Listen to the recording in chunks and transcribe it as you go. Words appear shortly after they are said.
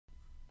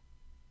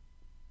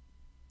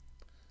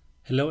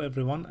Hello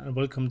everyone and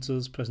welcome to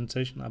this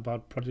presentation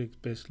about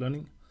project-based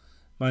learning.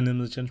 My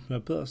name is Jens Møller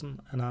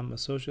Pedersen and I'm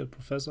Associate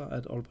Professor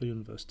at Aalborg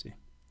University.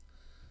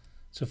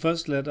 So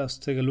first let us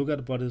take a look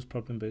at what is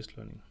problem-based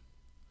learning.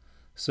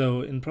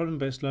 So in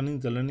problem-based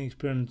learning, the learning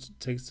experience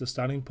takes the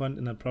starting point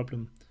in a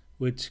problem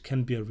which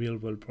can be a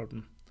real-world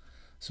problem.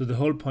 So the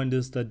whole point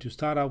is that you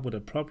start out with a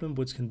problem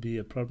which can be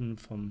a problem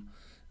from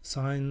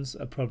science,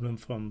 a problem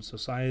from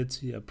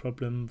society, a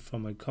problem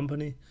from a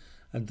company,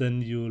 and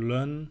then you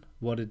learn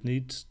what it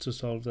needs to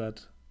solve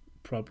that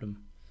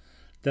problem.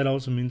 That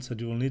also means that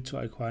you will need to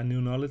acquire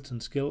new knowledge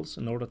and skills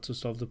in order to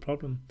solve the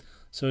problem.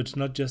 So it's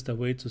not just a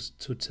way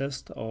to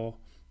test or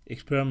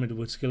experiment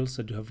with skills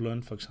that you have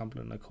learned, for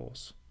example, in a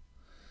course.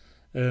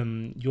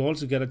 You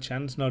also get a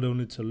chance not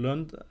only to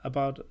learn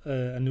about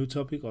a new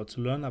topic or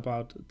to learn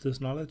about this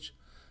knowledge,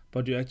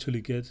 but you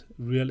actually get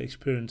real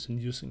experience in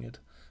using it.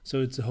 So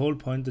it's the whole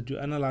point that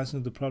you're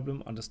analyzing the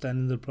problem,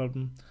 understanding the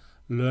problem,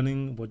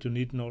 learning what you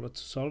need in order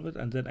to solve it,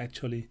 and then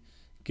actually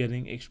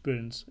getting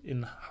experience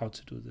in how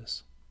to do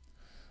this.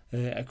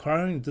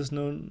 Acquiring this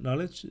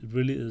knowledge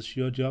really is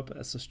your job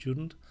as a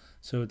student,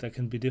 so there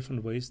can be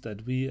different ways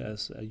that we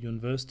as a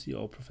university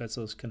or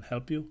professors can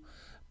help you,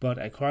 but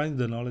acquiring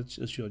the knowledge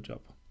is your job.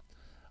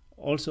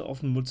 Also,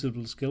 often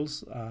multiple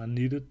skills are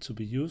needed to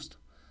be used,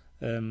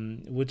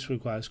 which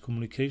requires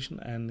communication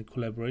and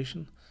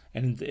collaboration.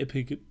 And in the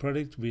EPIC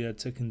project, we are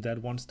taking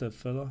that one step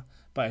further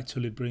by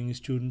actually bringing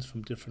students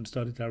from different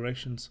study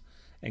directions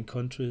and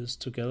countries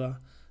together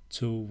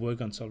to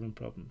work on solving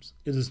problems.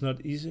 It is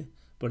not easy,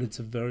 but it's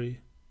a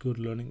very good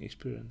learning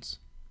experience.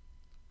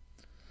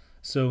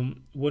 So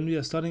when we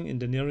are studying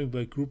engineering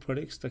by group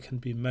projects, there can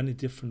be many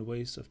different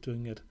ways of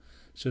doing it.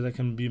 So there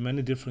can be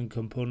many different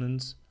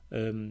components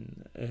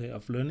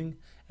of learning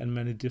and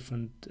many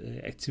different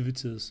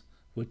activities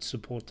which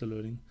support the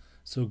learning.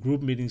 So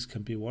group meetings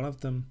can be one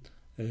of them,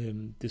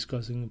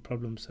 discussing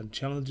problems and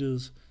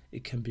challenges.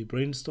 It can be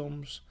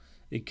brainstorms.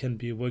 It can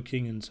be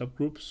working in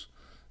subgroups.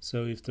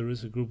 So if there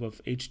is a group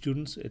of 8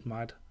 students, it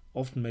might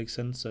often make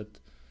sense that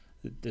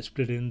they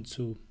split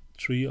into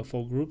 3 or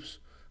 4 groups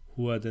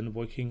who are then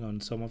working on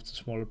some of the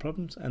smaller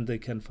problems, and they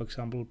can, for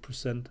example,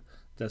 present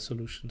their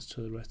solutions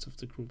to the rest of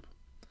the group.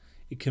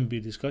 It can be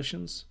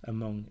discussions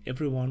among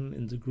everyone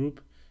in the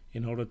group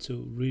in order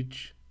to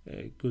reach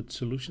good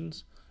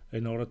solutions,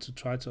 in order to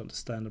try to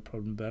understand the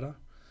problem better.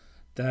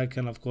 There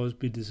can, of course,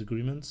 be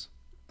disagreements.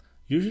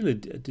 Usually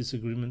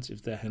disagreements,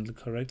 if they're handled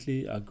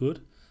correctly, are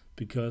good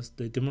because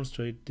they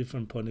demonstrate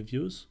different point of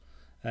views,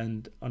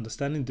 and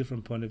understanding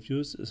different point of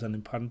views is an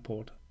important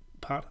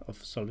part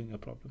of solving a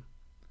problem.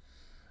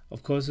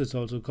 Of course, it's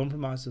also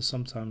compromises.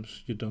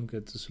 Sometimes you don't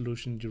get the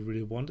solution you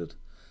really wanted,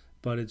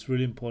 but it's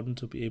really important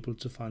to be able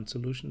to find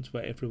solutions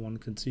where everyone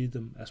can see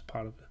them as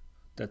part of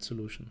that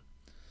solution.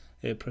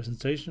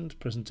 Presentation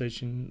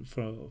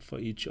for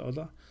each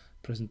other,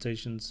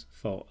 presentations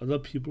for other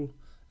people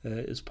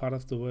is part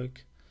of the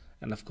work,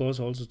 and of course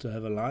also to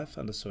have a life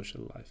and a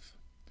social life.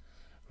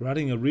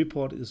 Writing a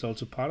report is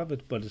also part of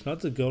it, but it's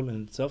not the goal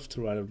in itself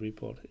to write a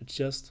report. It's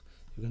just,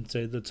 you can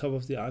say, the top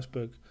of the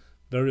iceberg,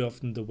 very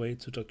often the way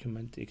to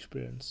document the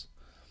experience.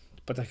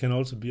 But there can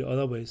also be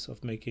other ways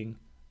of making,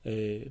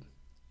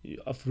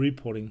 of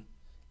reporting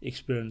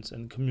experience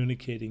and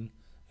communicating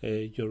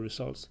your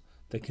results.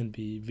 There can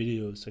be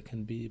videos, there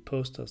can be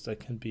posters, there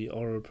can be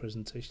oral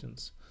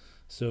presentations.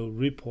 So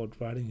report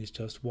writing is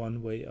just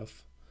one way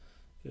of,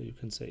 you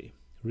can say,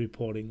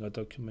 reporting or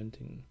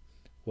documenting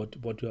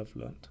what you have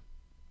learned.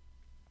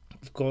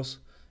 Of course,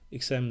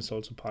 exam is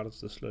also part of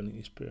this learning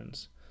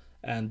experience.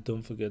 And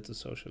don't forget the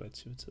social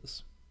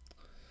activities.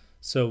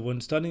 So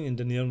when studying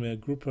engineering or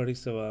group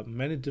projects, there are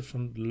many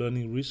different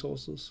learning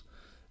resources.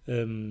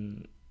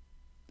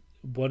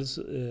 What is,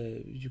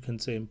 you can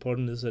say,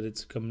 important is that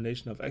it's a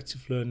combination of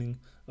active learning,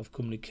 of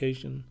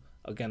communication,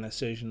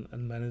 organization,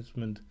 and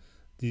management.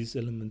 These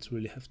elements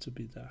really have to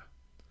be there.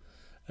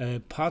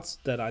 Parts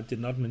that I did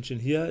not mention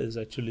here is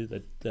actually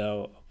that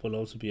there will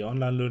also be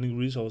online learning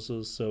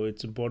resources. So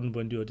it's important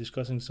when you are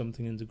discussing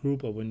something in the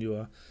group or when you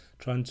are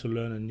trying to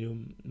learn a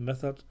new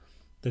method,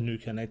 then you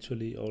can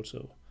actually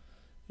also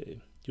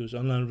use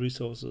online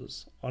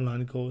resources,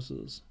 online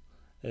courses,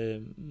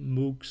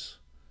 MOOCs,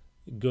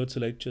 go to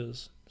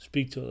lectures,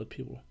 speak to other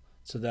people.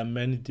 So there are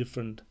many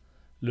different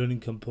learning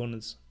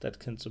components that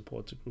can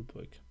support the group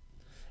work.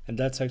 And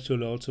that's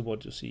actually also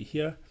what you see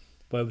here,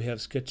 where we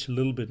have sketched a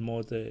little bit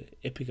more the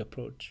EPIC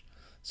approach.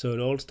 So it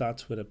all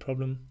starts with a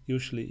problem.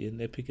 Usually in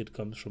EPIC it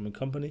comes from a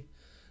company.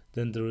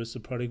 Then there is a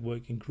project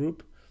working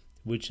group,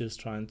 which is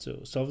trying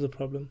to solve the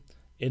problem,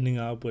 ending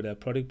up with a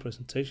project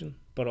presentation,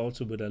 but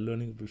also with a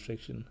learning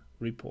reflection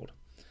report.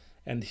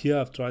 And here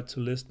I've tried to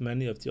list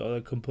many of the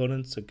other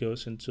components that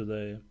goes into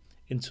the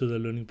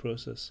learning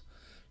process.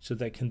 So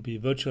there can be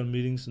virtual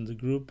meetings in the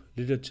group,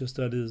 literature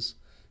studies,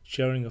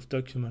 sharing of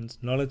documents,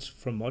 knowledge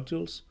from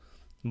modules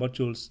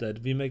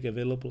that we make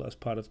available as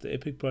part of the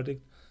EPIC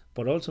project,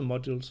 but also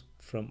modules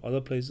from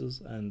other places,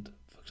 and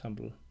for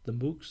example the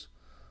MOOCs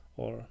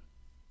or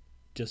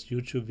just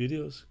YouTube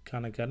videos,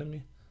 Khan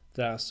Academy.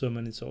 There are so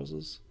many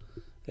sources.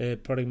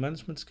 Product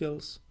management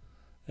skills.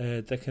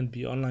 There can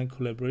be online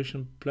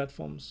collaboration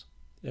platforms.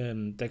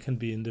 There can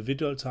be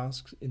individual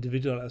tasks,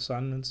 individual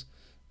assignments,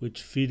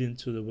 which feed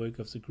into the work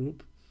of the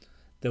group.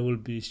 There will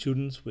be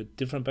students with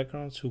different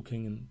backgrounds who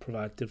can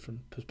provide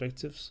different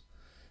perspectives.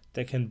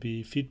 There can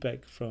be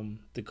feedback from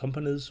the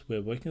companies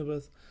we're working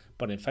with,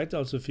 but in fact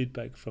also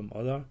feedback from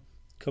other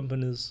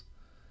companies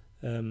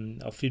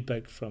or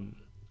feedback from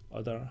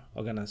other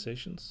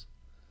organizations.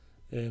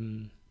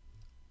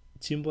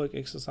 Teamwork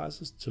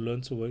exercises to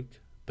learn to work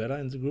better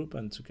in the group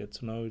and to get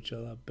to know each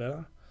other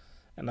better.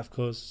 And of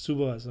course,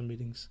 supervisor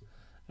meetings.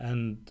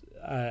 And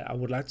I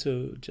would like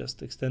to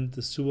just extend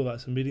the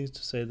supervisor meetings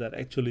to say that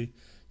actually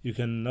you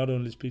can not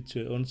only speak to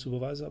your own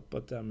supervisor,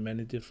 but there are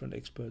many different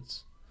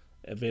experts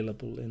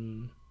available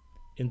in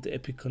the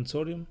EPIC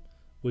consortium,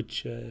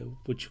 which you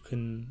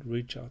can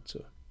reach out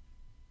to.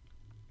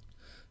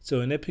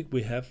 So in EPIC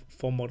we have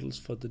 4 models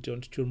for the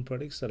joint student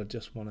projects that I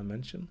just want to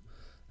mention,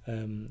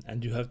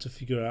 and you have to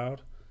figure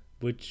out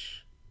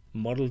which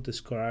model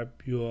describe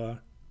your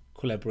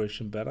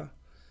collaboration better.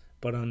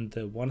 But on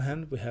the one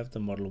hand, we have the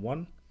model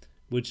 1,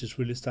 which is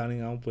really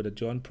starting out with a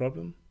joint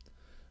problem,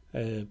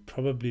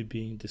 probably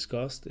being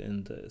discussed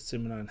in the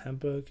seminar in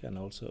Hamburg and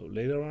also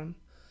later on.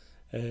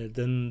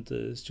 Then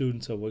the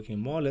students are working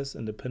more or less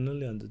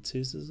independently on the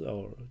thesis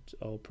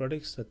or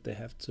projects that they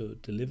have to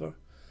deliver.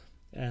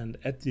 And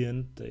at the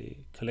end,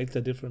 they collect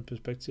their different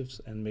perspectives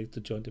and make the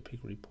joint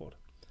EPIC report.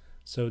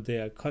 So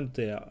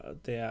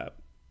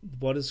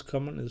what is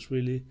common is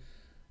really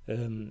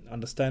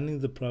understanding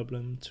the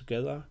problem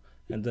together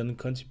and then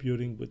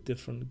contributing with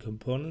different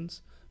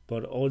components,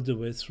 but all the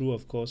way through,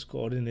 of course,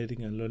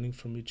 coordinating and learning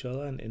from each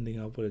other and ending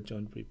up with a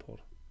joint report.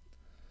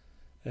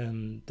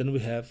 Then we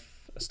have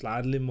a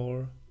slightly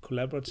more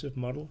collaborative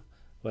model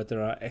where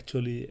there are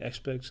actually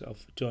aspects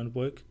of joint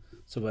work,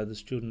 so where the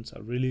students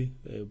are really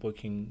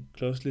working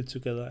closely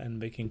together and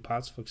making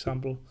parts, for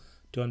example,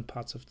 joint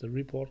parts of the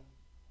report.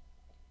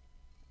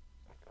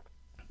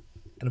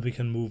 And we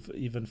can move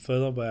even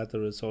further where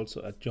there is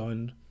also a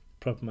joint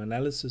problem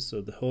analysis, so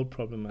the whole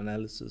problem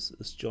analysis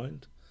is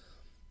joint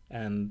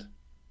and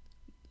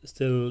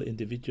still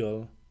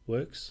individual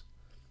works,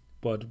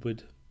 but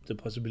with the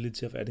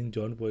possibility of adding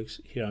joint works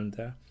here and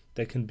there.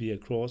 That can be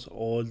across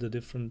all the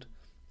different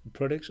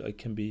projects, or it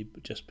can be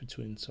just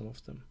between some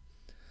of them.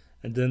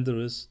 And then there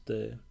is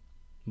the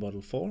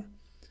model 4,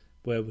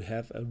 where we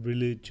have a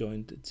really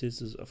joint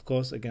thesis, of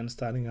course, again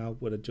starting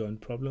out with a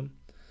joint problem,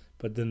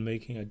 but then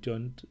making a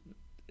joint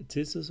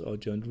thesis or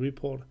joint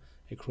report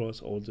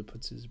across all the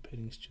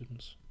participating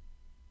students.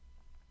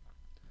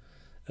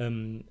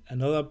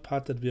 Another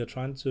part that we are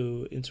trying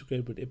to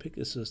integrate with EPIC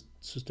is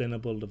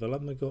sustainable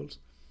development goals.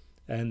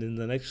 And in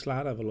the next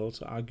slide, I will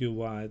also argue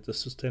why the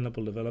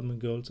sustainable development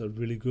goals are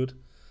really good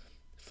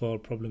for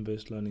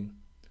problem-based learning.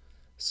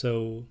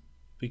 So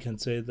we can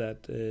say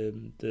that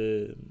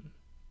the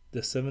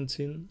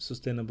 17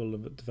 sustainable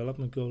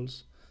development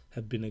goals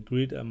have been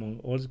agreed among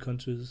all the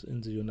countries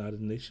in the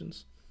United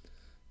Nations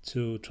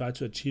to try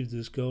to achieve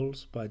these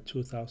goals by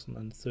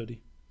 2030.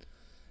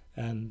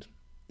 And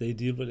they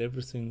deal with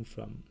everything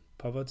from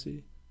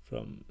poverty,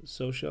 from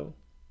social,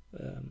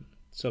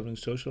 solving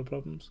social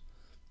problems,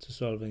 to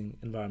solving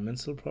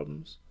environmental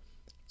problems,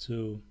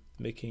 to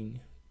making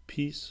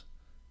peace,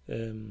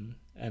 and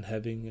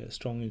having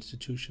strong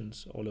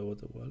institutions all over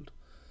the world.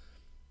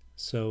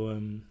 So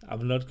I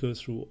will not go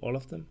through all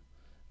of them,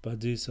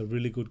 but these are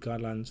really good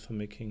guidelines for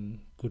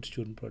making good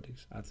student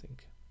projects, I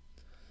think.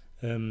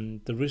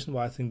 The reason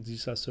why I think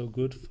these are so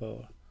good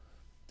for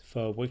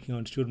working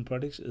on student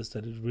projects is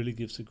that it really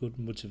gives a good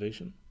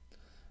motivation,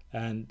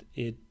 and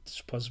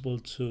it's possible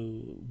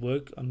to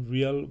work on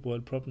real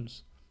world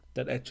problems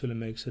that actually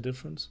makes a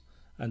difference,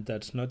 and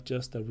that's not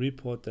just a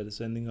report that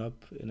is ending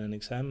up in an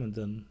exam and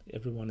then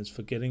everyone is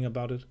forgetting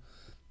about it,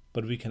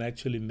 but we can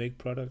actually make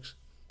products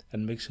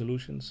and make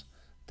solutions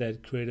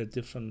that create a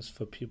difference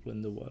for people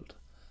in the world.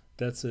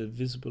 That's a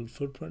visible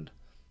footprint,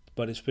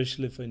 but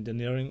especially for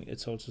engineering,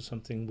 it's also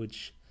something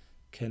which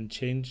can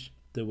change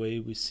the way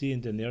we see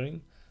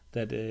engineering,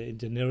 that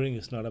engineering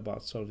is not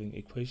about solving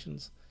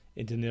equations.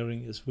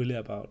 Engineering is really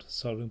about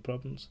solving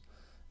problems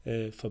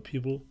for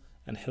people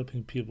and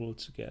helping people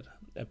to get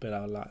a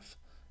better life.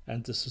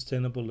 And the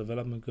Sustainable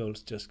Development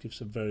Goals just gives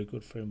a very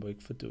good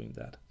framework for doing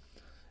that.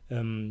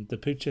 The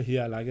picture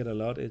here, I like it a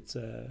lot. It's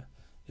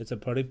a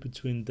project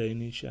between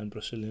Danish and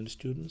Brazilian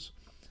students,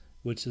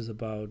 which is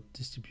about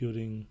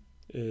distributing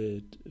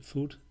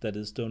food that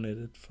is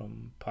donated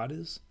from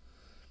parties.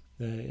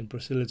 In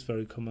Brazil, it's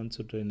very common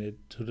to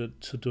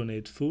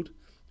donate food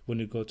when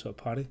you go to a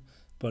party,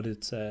 but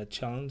it's a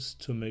challenge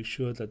to make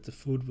sure that the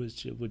food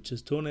which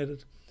is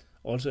donated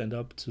also end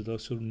up to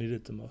those who need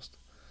it the most.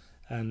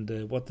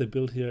 And what they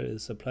built here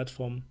is a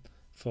platform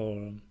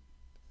for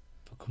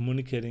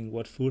communicating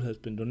what food has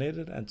been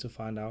donated and to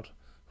find out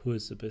who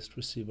is the best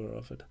receiver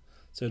of it.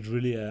 So it's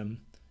really,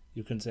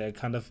 you can say, a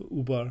kind of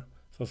Uber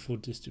for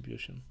food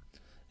distribution.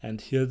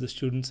 And here the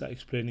students are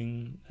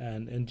explaining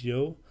an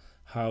NGO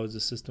how the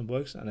system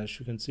works. And as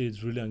you can see,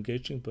 it's really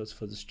engaging both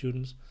for the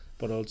students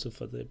but also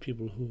for the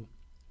people who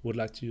would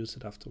like to use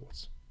it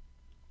afterwards.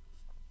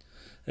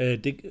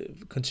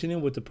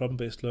 Continuing with the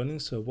problem-based learning.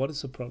 So what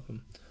is a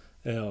problem?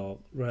 Or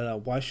rather,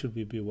 why should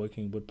we be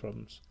working with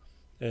problems?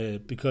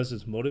 Because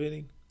it's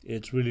motivating.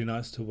 It's really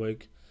nice to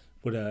work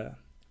with a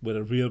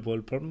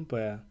real-world problem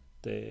where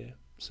the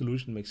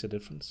solution makes a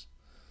difference.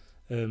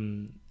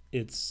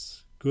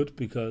 It's good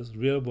because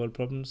real-world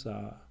problems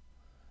are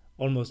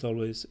almost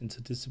always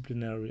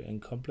interdisciplinary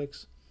and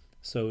complex.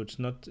 So it's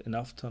not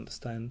enough to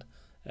understand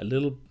a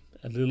little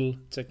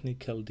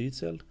technical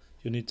detail.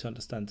 You need to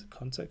understand the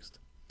context.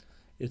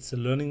 It's a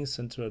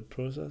learning-centered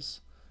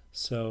process.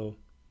 So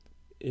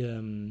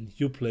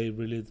you play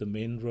really the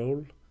main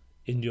role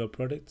in your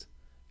project.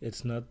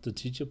 It's not the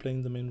teacher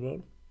playing the main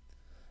role.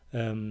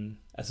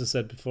 As I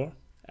said before,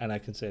 and I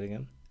can say it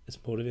again, it's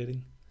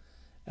motivating.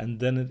 And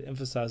then it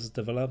emphasizes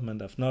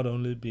development of not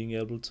only being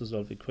able to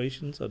solve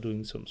equations or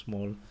doing some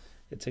small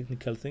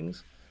technical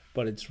things,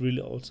 but it's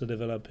really also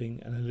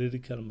developing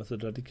analytical,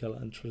 methodological,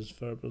 and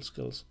transferable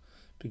skills,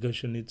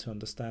 because you need to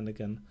understand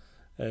again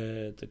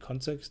the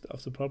context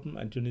of the problem,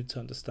 and you need to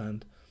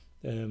understand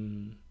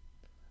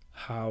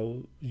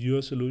how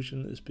your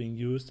solution is being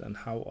used and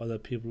how other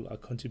people are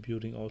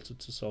contributing also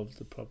to solve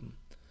the problem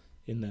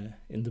in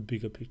the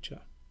bigger picture.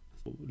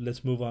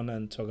 Let's move on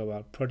and talk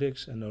about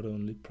projects and not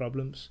only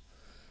problems.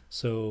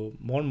 So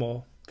more and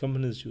more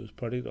companies use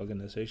project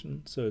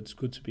organization, so it's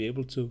good to be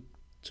able to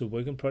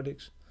work in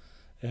projects.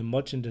 And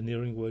much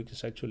engineering work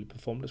is actually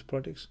performed as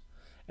projects,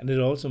 and it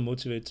also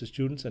motivates the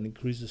students and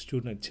increases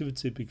student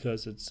activity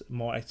because it's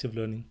more active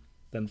learning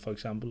than, for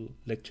example,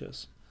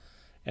 lectures.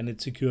 And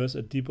it secures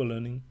a deeper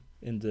learning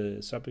in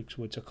the subjects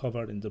which are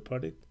covered in the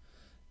project,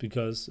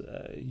 because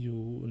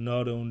you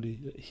not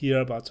only hear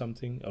about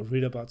something or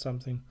read about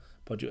something,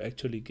 but you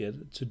actually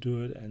get to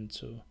do it and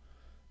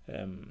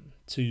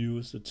to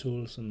use the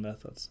tools and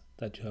methods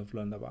that you have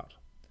learned about.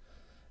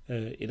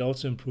 It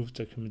also improves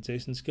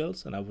documentation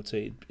skills, and I would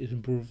say it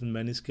improves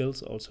many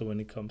skills also when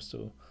it comes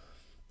to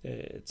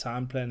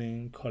time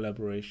planning,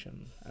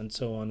 collaboration, and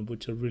so on,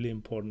 which are really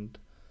important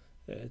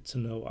to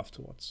know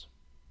afterwards.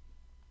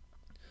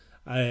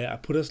 I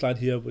put a slide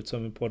here with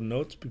some important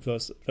notes,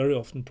 because very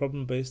often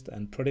problem-based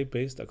and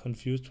project-based are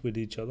confused with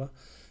each other.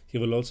 You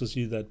will also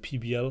see that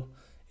PBL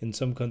in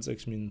some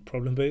contexts mean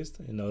problem-based,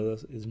 in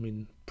others it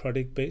mean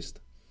project-based.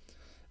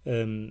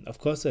 Of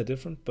course they're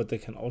different, but they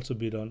can also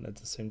be done at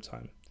the same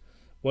time.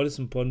 What is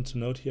important to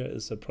note here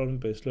is that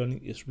problem-based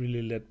learning is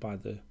really led by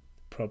the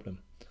problem.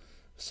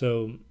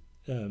 So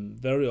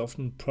very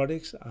often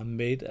projects are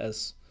made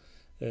as,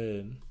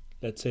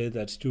 let's say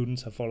that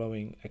students are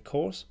following a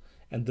course,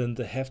 and then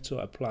they have to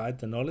apply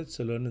the knowledge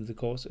they learned in the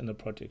course in a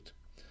project.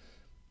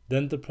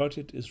 Then the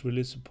project is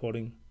really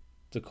supporting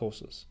the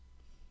courses.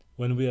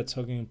 When we are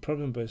talking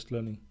problem-based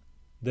learning,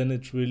 then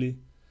it's really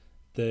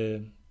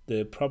the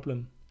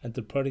problem and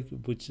the project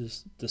which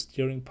is the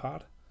steering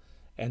part,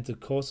 and the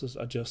courses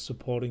are just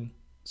supporting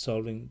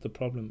solving the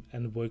problem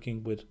and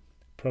working with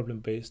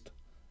problem-based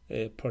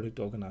project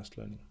organized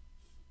learning.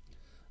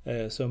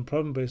 So in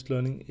problem-based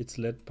learning, it's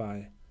led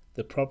by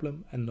the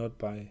problem and not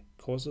by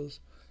courses.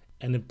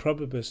 And in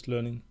problem-based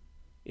learning,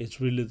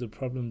 it's really the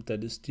problem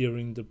that is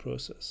steering the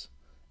process,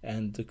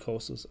 and the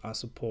courses are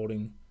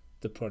supporting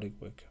the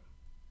project work.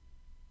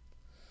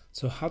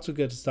 So how to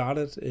get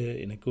started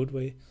in a good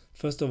way?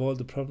 First of all,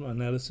 the problem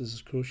analysis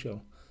is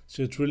crucial.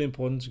 So it's really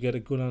important to get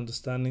a good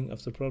understanding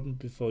of the problem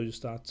before you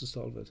start to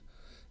solve it.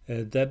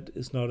 That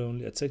is not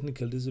only a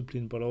technical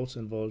discipline, but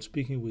also involves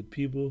speaking with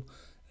people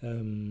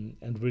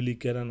and really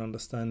get an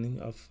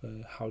understanding of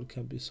how it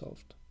can be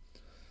solved.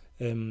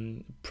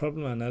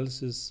 Problem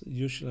analysis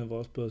usually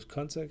involves both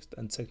context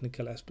and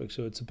technical aspects.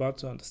 So it's about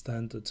to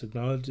understand the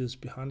technologies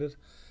behind it,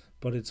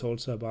 but it's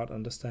also about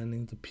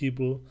understanding the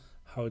people,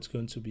 how it's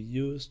going to be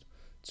used,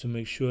 to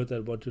make sure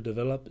that what you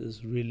develop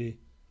is really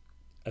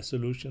a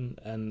solution,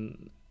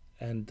 and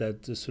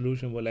that the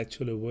solution will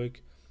actually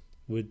work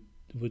with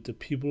the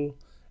people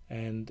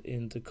and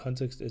in the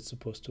context it's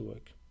supposed to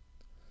work.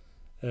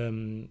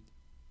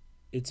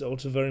 It's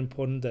also very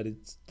important that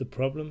it's the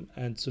problem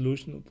and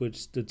solution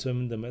which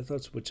determine the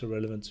methods which are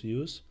relevant to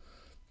use.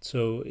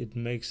 So it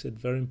makes it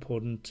very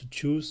important to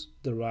choose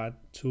the right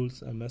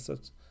tools and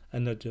methods,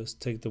 and not just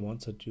take the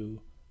ones that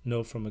you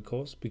know from a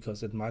course,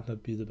 because it might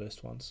not be the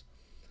best ones.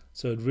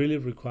 So it really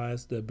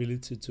requires the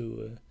ability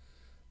to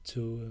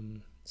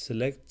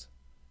select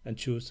and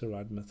choose the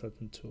right method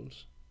and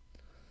tools.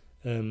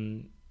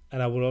 And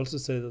I would also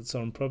say that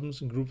some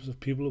problems in groups of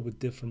people with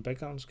different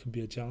backgrounds can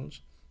be a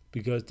challenge,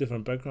 because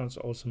different backgrounds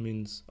also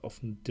means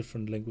often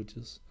different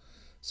languages.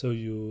 So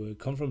you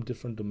come from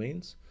different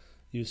domains,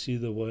 you see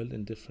the world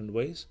in different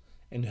ways,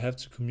 and you have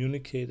to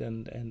communicate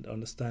and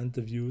understand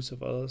the views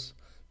of others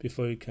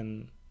before you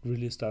can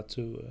really start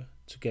to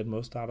get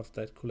most out of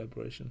that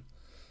collaboration.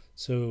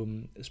 So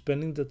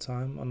spending the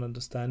time on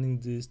understanding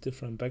these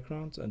different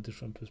backgrounds and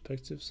different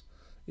perspectives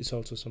is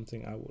also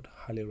something I would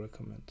highly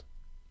recommend.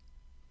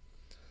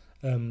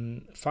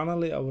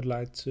 Finally, I would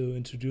like to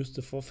introduce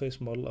the four-phase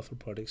model of a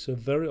project. So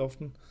very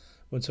often,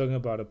 when talking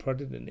about a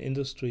project in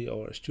industry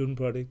or a student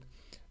project,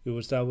 we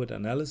will start with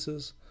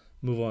analysis,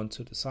 move on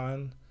to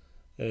design,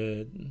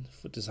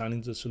 for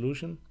designing the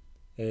solution,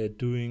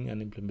 doing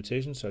an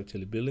implementation, so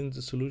actually building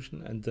the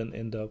solution, and then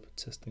end up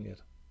testing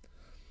it.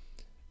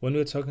 When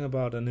we're talking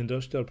about an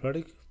industrial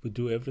project, we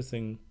do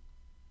everything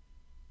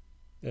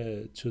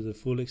to the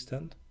full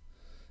extent.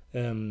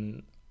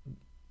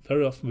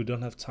 Very often we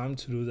don't have time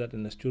to do that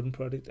in a student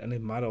project, and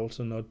it might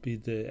also not be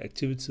the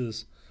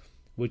activities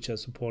which are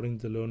supporting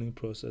the learning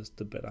process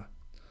the better.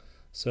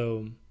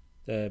 So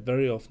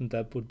very often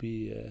that would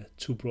be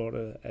too broad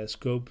a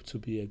scope to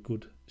be a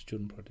good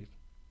student project.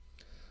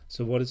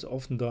 So what is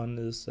often done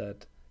is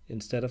that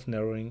instead of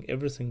narrowing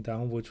everything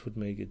down, which would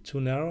make it too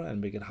narrow and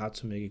make it hard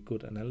to make a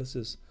good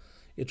analysis,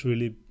 it's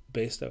really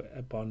based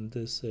upon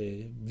this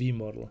V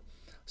model.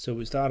 So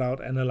we start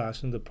out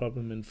analyzing the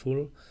problem in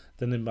full,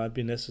 then it might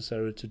be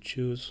necessary to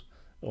choose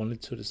only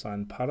to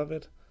design part of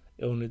it,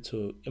 only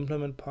to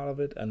implement part of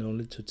it, and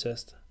only to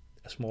test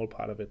a small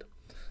part of it.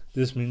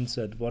 This means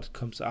that what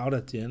comes out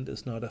at the end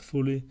is not a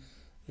fully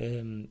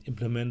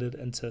implemented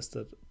and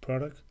tested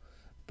product,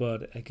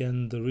 but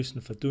again, the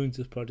reason for doing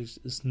this project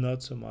is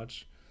not so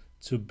much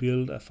to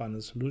build a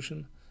final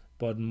solution,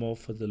 but more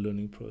for the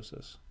learning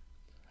process.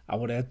 I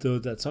would add though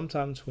that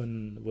sometimes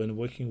when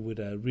working with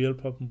a real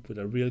problem, with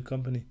a real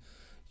company,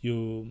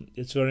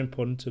 it's very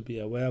important to be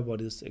aware of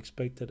what is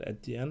expected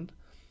at the end.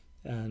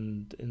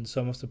 And in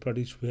some of the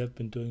projects we have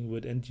been doing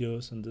with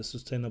NGOs and the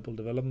Sustainable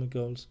Development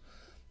Goals,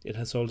 it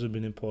has also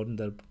been important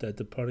that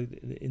the product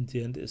in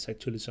the end is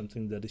actually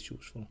something that is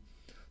useful.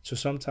 So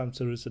sometimes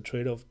there is a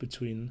trade-off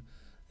between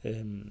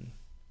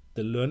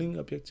the learning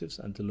objectives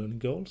and the learning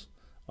goals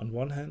on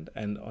one hand,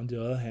 and on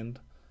the other hand,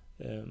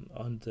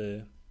 on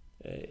the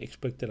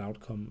expected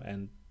outcome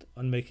and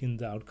on making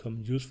the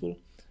outcome useful,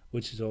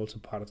 which is also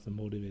part of the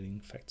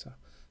motivating factor.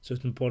 So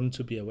it's important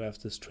to be aware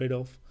of this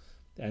trade-off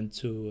and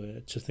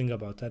to think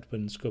about that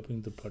when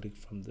scoping the project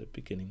from the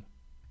beginning.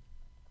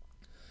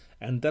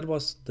 And that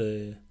was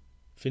the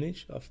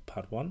finish of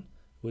part 1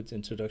 with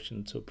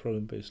Introduction to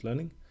Problem-Based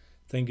Learning.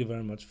 Thank you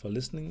very much for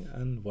listening,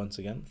 and once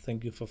again,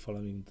 thank you for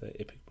following the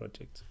EPIC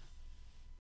project.